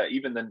even the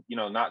you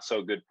know, not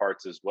so good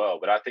parts as well.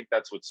 But I think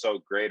that's what's so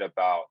great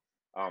about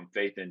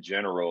faith in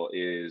general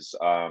is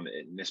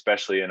and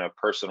especially in a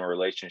personal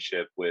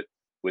relationship with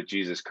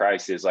Jesus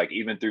Christ, is like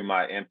even through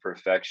my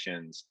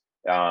imperfections,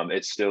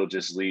 it still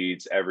just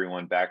leads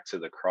everyone back to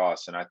the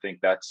cross. And I think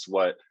that's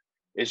what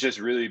is just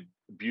really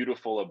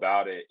beautiful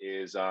about it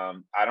is I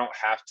don't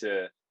have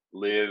to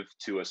live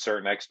to a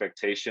certain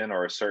expectation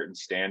or a certain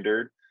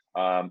standard.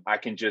 I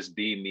can just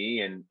be me.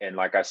 And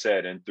like I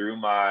said, and through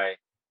my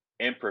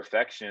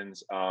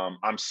imperfections,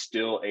 I'm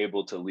still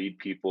able to lead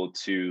people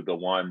to the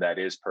one that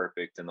is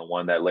perfect and the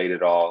one that laid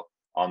it all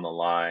on the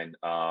line,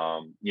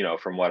 you know,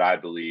 from what I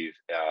believe,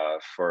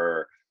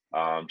 for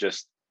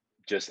just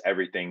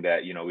everything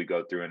that, you know, we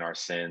go through in our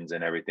sins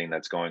and everything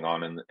that's going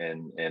on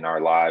in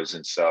our lives.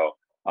 And so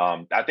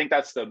I think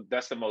that's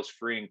the most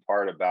freeing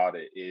part about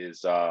it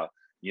is,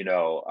 you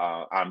know,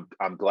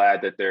 I'm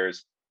glad that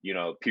there's, you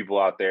know, people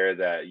out there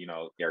that, you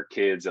know, are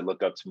kids that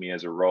look up to me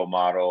as a role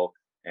model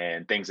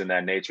and things in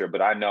that nature.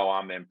 But I know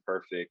I'm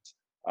imperfect.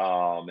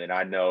 And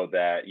I know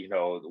that, you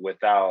know,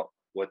 without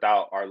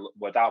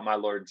my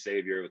Lord and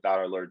Savior, without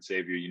our Lord and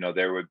Savior, you know,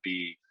 there would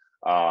be,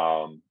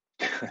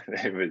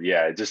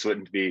 it just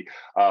wouldn't be,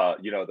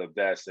 you know, the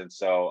best. And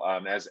so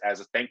as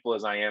thankful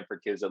as I am for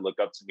kids that look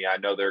up to me, I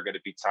know there are going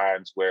to be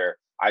times where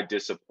I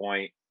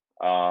disappoint,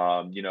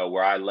 you know,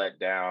 where I let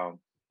down,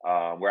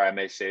 where I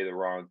may say the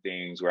wrong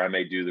things, where I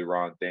may do the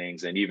wrong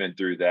things. And even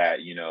through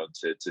that, you know,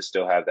 to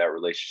still have that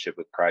relationship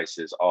with Christ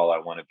is all I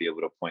want to be able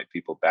to point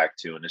people back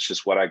to. And it's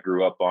just what I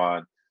grew up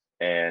on.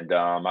 And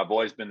I've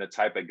always been the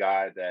type of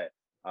guy that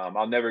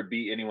I'll never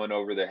beat anyone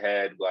over the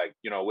head, like,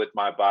 you know, with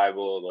my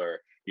Bible or,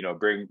 you know,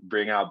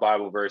 bring out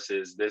Bible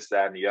verses, this,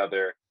 that, and the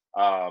other.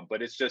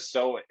 But it's just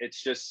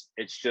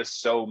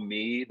so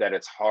me that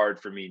it's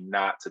hard for me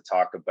not to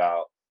talk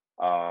about,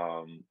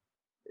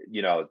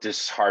 you know,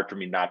 just hard for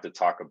me not to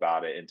talk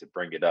about it and to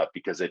bring it up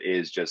because it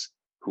is just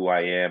who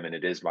I am and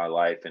it is my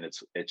life. And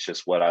it's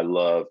just what I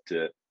love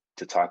to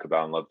talk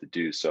about and love to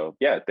do. So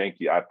yeah,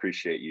 thank you. I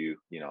appreciate you,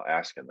 you know,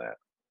 asking that.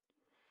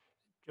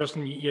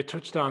 Justin, you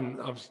touched on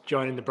obviously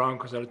joining the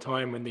Broncos at a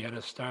time when they had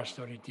a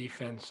star-studded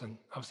defense, and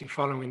obviously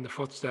following in the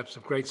footsteps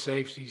of great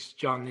safeties,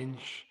 John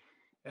Lynch,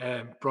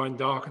 Brian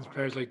Dawkins,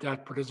 players like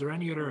that. But is there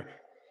any other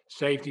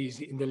safeties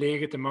in the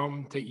league at the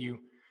moment that you,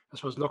 I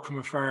suppose, look from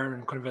afar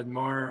and kind of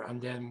admire? And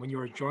then when you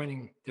were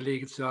joining the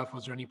league itself,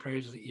 was there any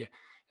players that you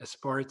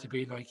aspired to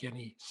be like,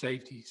 any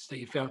safeties that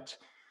you felt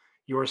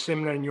you were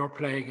similar in your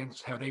play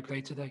against how they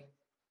play today?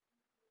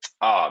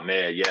 Oh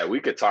man, yeah, we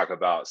could talk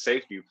about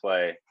safety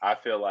play. I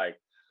feel like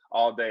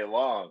all day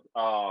long.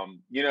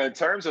 In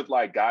terms of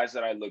like guys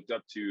that I looked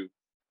up to,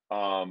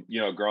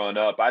 growing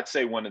up, I'd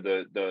say one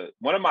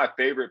of my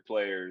favorite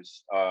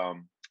players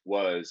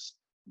was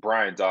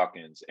Brian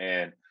Dawkins,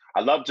 and I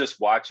love just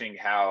watching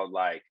how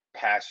like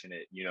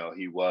passionate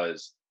he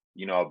was,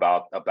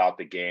 about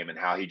the game and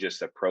how he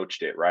just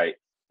approached it, right?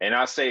 And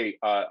I say,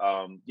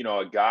 a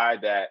guy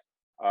that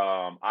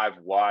I've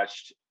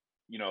watched,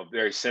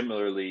 very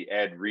similarly,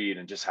 Ed Reed,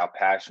 and just how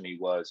passionate he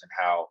was, and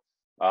how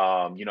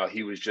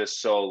he was just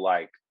so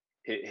like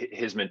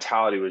his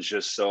mentality was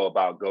just so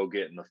about go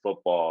getting the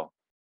football.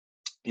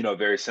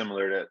 Very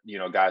similar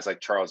to guys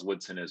like Charles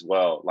Woodson as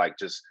well, like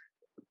just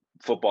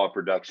football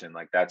production,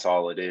 like that's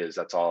all it is.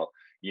 That's all,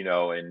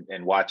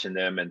 and watching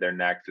them and their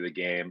knack for the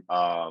game.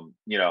 And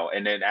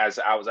then as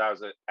I was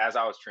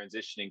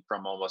transitioning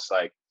from almost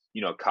like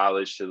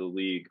college to the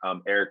league,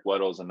 Eric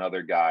Weddle's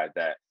another guy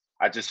that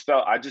I just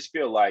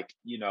feel like,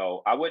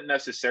 I wouldn't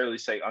necessarily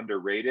say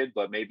underrated,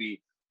 but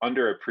maybe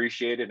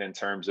underappreciated in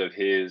terms of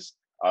his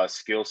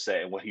skill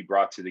set and what he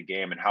brought to the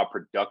game and how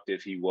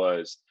productive he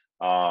was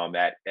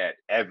at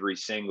every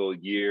single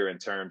year in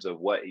terms of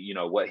what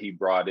he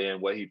brought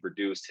in, what he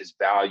produced, his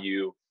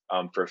value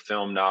for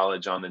film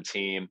knowledge on the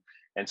team.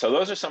 And so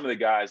those are some of the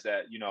guys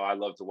that, I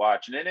love to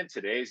watch. And then in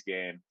today's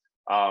game,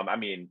 I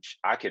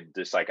could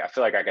just I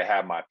feel like I could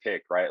have my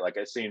pick, right? Like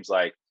it seems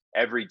like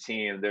every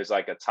team, there's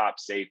like a top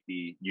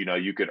safety,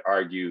 you could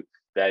argue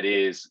that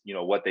is,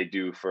 what they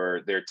do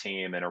for their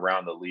team and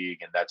around the league.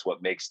 And that's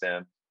what makes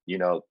them,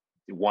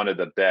 one of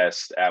the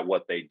best at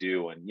what they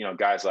do. And,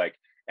 guys like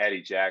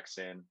Eddie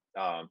Jackson,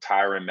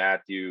 Tyrann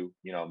Mathieu,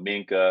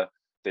 Minkah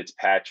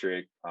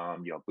Fitzpatrick,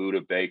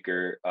 Budda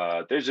Baker.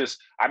 There's just,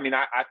 I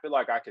feel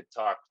like I could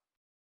talk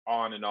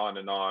on and on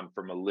and on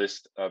from a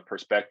list of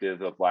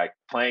perspective of like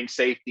playing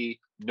safety,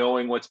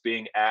 knowing what's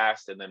being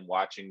asked, and then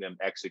watching them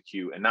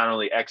execute, and not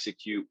only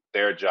execute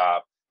their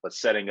job, but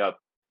setting up,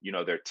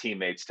 their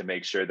teammates to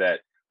make sure that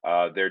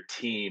their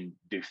team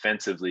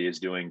defensively is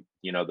doing,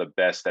 the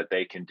best that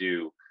they can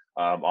do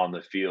on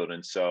the field.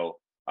 And so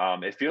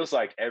it feels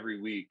like every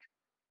week,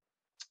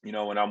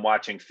 when I'm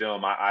watching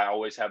film, I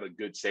always have a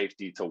good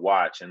safety to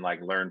watch and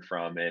like learn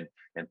from and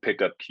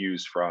pick up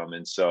cues from.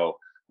 And so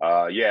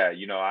I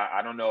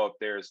don't know if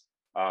there's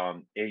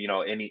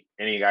any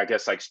I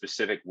guess like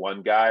specific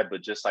one guy,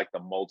 but just like the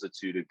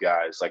multitude of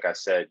guys, like I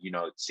said,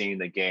 seeing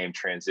the game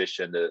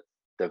transition to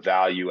the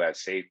value at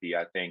safety.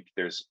 I think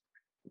there's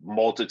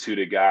multitude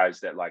of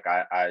guys that like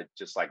I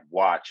just like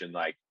watch and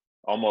like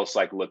almost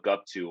like look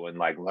up to and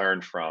like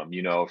learn from,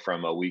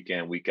 from a week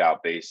in, week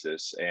out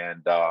basis.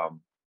 And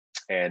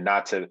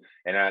obviously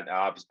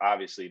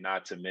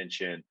not to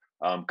mention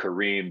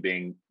Kareem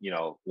being,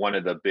 one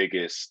of the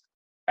biggest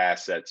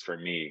assets for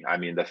me. I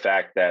mean, the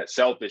fact that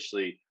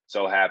selfishly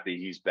so happy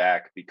he's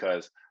back,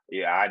 because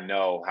I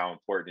know how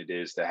important it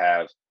is to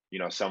have,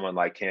 someone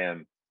like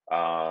him,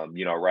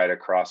 right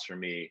across from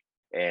me.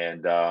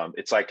 And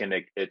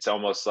it's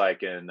almost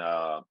like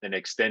an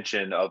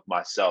extension of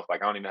myself.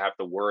 Like I don't even have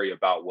to worry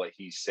about what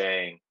he's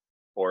saying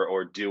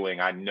or doing.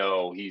 I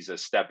know he's a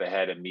step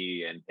ahead of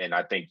me, and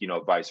I think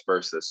vice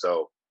versa.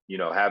 So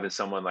having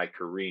someone like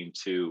Kareem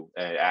too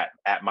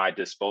at my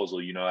disposal,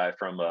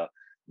 from a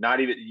not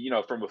even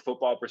from a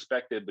football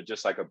perspective, but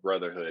just like a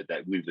brotherhood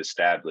that we've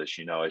established.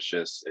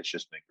 It's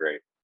just been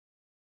great.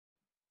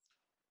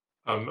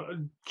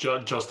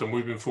 Justin,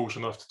 we've been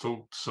fortunate enough to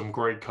talk to some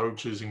great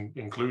coaches,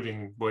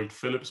 including Wade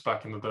Phillips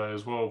back in the day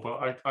as well.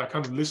 But I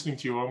kind of, listening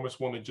to you, I almost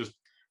want to just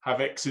have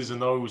X's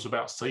and O's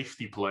about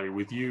safety play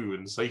with you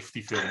and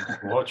safety film to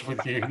watch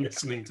with you,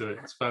 listening to it.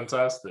 It's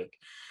fantastic.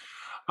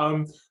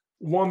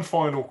 One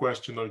final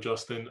question though,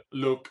 Justin.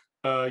 Look,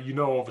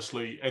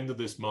 obviously, end of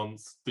this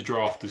month, the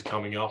draft is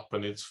coming up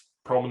and it's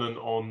prominent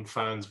on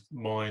fans'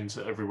 minds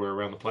everywhere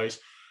around the place.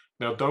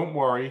 Now, don't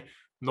worry.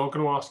 Not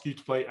going to ask you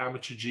to play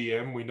amateur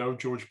GM. We know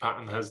George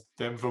Patton has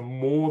Denver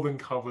more than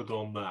covered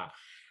on that.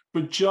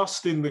 But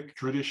just in the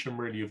tradition,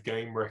 really, of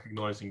game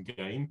recognizing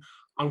game,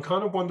 I'm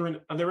kind of wondering,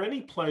 are there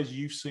any players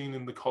you've seen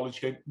in the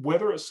college game,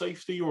 whether at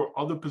safety or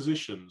other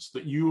positions,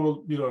 that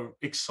you are,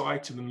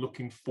 excited and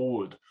looking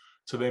forward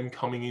to them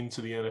coming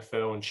into the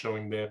NFL and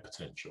showing their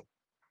potential?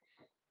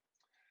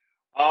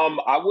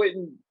 I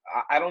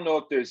don't know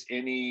if there's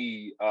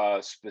any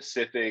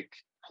specific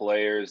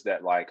players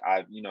that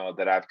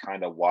I've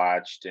kind of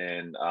watched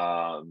and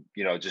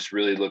just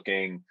really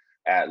looking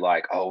at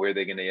like, oh, where are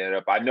they going to end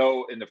up? I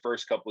know in the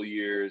first couple of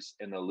years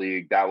in the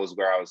league, that was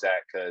where I was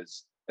at,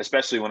 because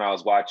especially when I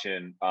was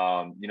watching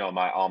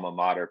my alma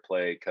mater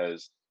play,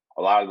 because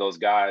a lot of those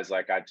guys,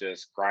 like I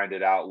just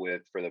grinded out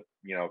with for the,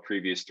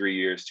 previous 3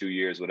 years, 2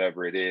 years,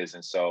 whatever it is.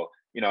 And so,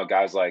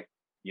 guys like,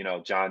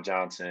 John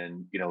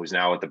Johnson, who's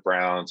now with the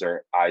Browns,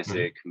 or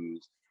Isaac,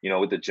 who's,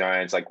 with the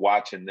Giants, like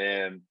watching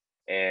them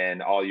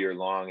and all year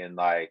long, and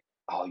like,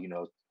 oh,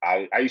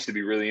 I used to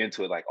be really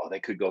into it, like, oh, they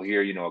could go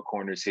here, a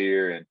corner's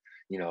here, and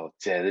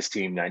this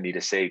team, I need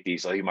a safety,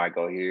 so he might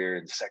go here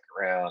in the second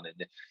round.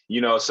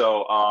 And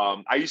so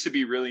I used to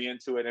be really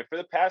into it. And for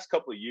the past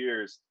couple of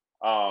years,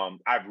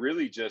 I've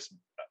really just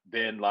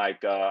been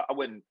like, I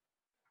wouldn't,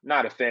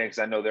 not a fan, because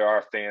I know there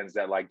are fans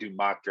that like do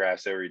mock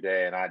drafts every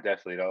day, and I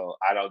definitely don't.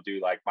 I don't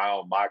do like my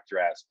own mock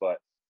drafts, but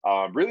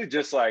really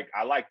just like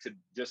I like to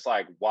just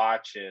like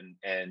watch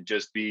and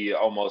just be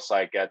almost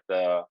like at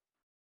the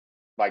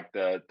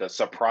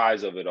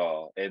surprise of it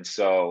all. And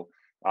so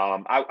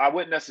I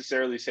wouldn't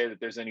necessarily say that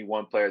there's any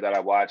one player that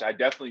I watch. I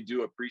definitely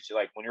do appreciate,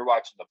 like when you're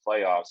watching the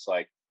playoffs,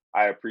 like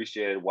I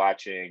appreciated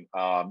watching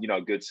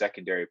good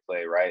secondary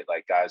play, right?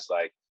 Like guys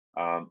like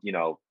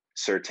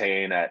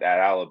Surtain at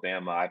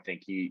Alabama. I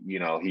think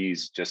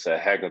he's just a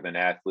heck of an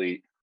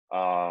athlete.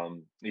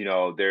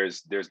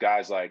 There's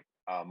guys like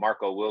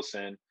Marco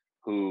Wilson,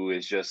 who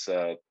is just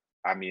a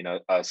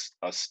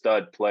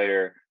stud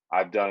player.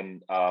 I've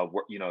done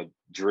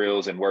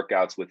drills and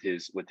workouts with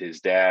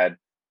his dad,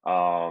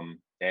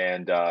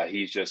 and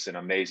he's just an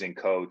amazing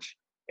coach.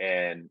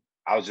 And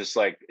I was just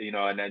like,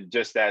 and then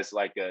just as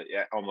like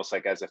almost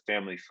like as a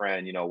family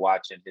friend,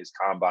 watching his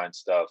combine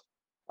stuff.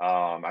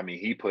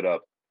 He put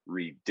up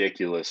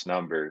ridiculous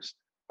numbers,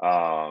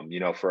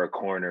 for a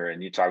corner,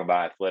 and you talk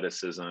about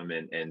athleticism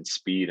and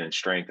speed and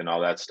strength and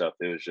all that stuff.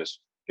 It was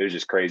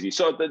just crazy.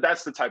 So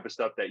that's the type of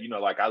stuff that,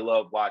 like I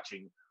love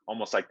watching,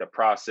 almost like the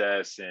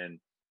process. And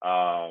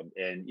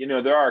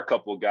there are a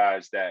couple of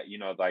guys that,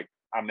 like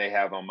I may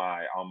have on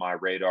my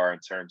radar in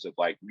terms of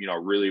like,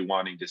 really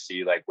wanting to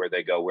see like where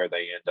they go, where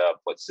they end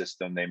up, what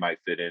system they might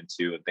fit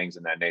into, and things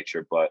in that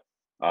nature. But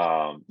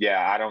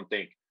I don't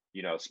think,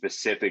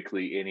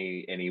 specifically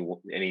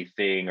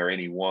anything or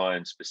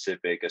anyone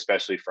specific,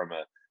 especially from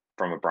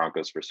a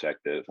Broncos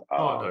perspective.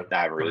 I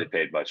haven't really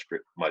paid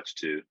much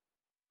to.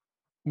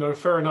 No,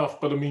 fair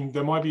enough. But I mean,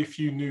 there might be a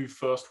few new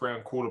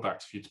first-round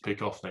quarterbacks for you to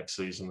pick off next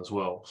season as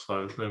well.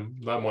 So then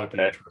that might be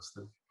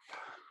interesting.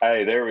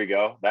 Hey, there we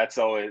go. That's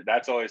always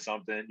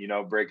something.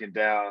 Breaking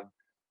down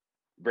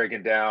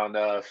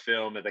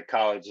film at the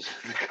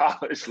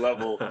college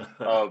level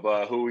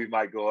of who we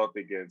might go up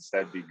against.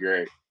 That'd be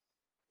great.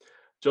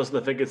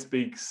 Justin, I think it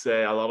speaks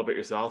a lot about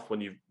yourself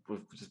when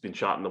we've just been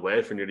chatting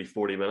away for nearly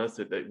 40 minutes.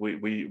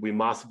 We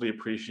massively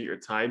appreciate your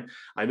time.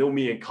 I know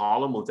me and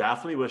Colin will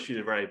definitely wish you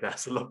the very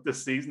best of luck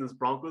this season as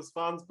Broncos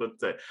fans, but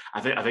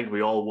I think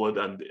we all would,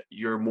 and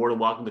you're more than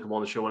welcome to come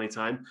on the show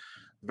anytime.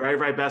 Very,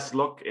 very best of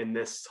luck in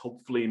this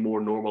hopefully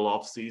more normal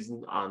off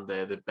season, and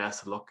the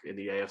best of luck in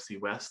the AFC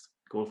West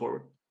going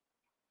forward.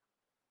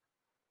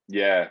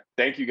 Yeah,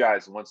 thank you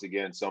guys once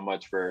again so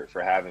much for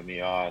having me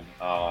on.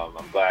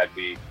 I'm glad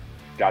we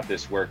got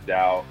this worked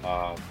out.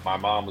 My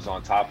mom was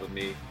on top of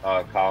me,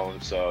 Colin,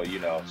 so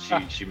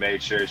she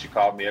made sure she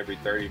called me every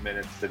 30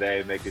 minutes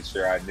today, making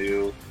sure I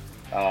knew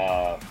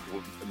I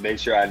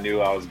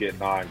was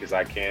getting on, because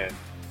I can't,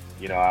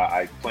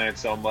 I plan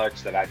so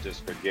much that I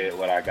just forget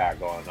what I got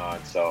going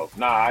on. So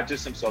I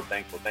just am so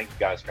thankful. Thank you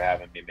guys for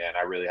having me, man.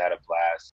 I really had a blast.